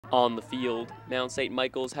On the field, Mount St.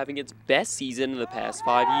 Michael is having its best season in the past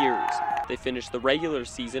 5 years. They finished the regular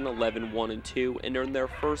season 11-1-2 and earned their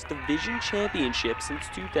first division championship since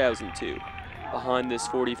 2002. Behind this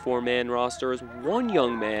 44-man roster is one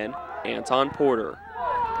young man, Anton Porter.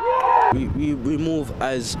 We move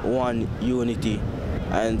as one unity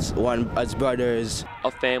and one as brothers.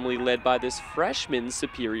 A family led by this freshman's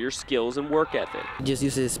superior skills and work ethic. He just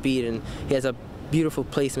uses his speed, and he has a beautiful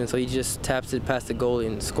placement, so he just taps it past the goalie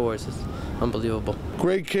and scores. It's unbelievable.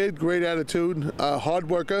 Great kid, great attitude, hard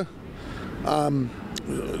worker.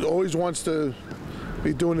 Always wants to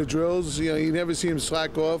be doing the drills. You know, you never see him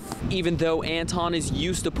slack off. Even though Anton is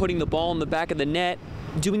used to putting the ball in the back of the net,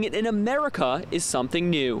 doing it in America is something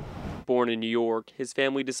new. Born in New York, his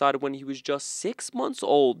family decided when he was just 6 months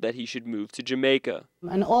old that he should move to Jamaica.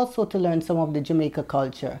 And also to learn some of the Jamaica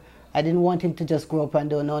culture. I didn't want him to just grow up and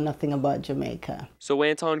don't know nothing about Jamaica. So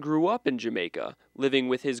Anton grew up in Jamaica, living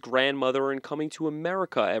with his grandmother and coming to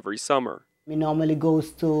America every summer. He normally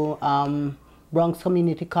goes to Bronx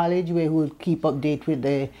Community College, where he will keep update with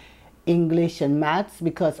the English and maths,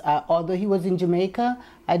 because although he was in Jamaica,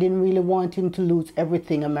 I didn't really want him to lose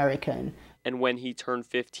everything American. And when he turned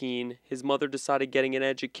 15, his mother decided getting an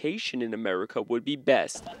education in America would be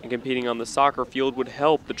best, and competing on the soccer field would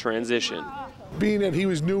help the transition. Being that he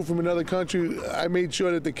was new from another country, I made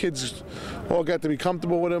sure that the kids all got to be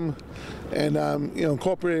comfortable with him and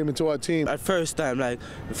incorporate him into our team. At first time, like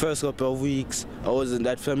the first couple of weeks, I wasn't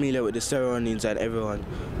that familiar with the surroundings and everyone,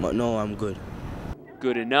 but now I'm good.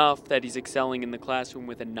 Good enough that he's excelling in the classroom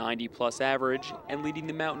with a 90+ average and leading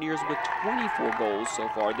the Mountaineers with 24 goals so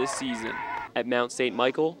far this season. At Mount St.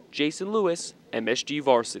 Michael, Jason Lewis, MSG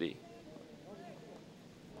Varsity.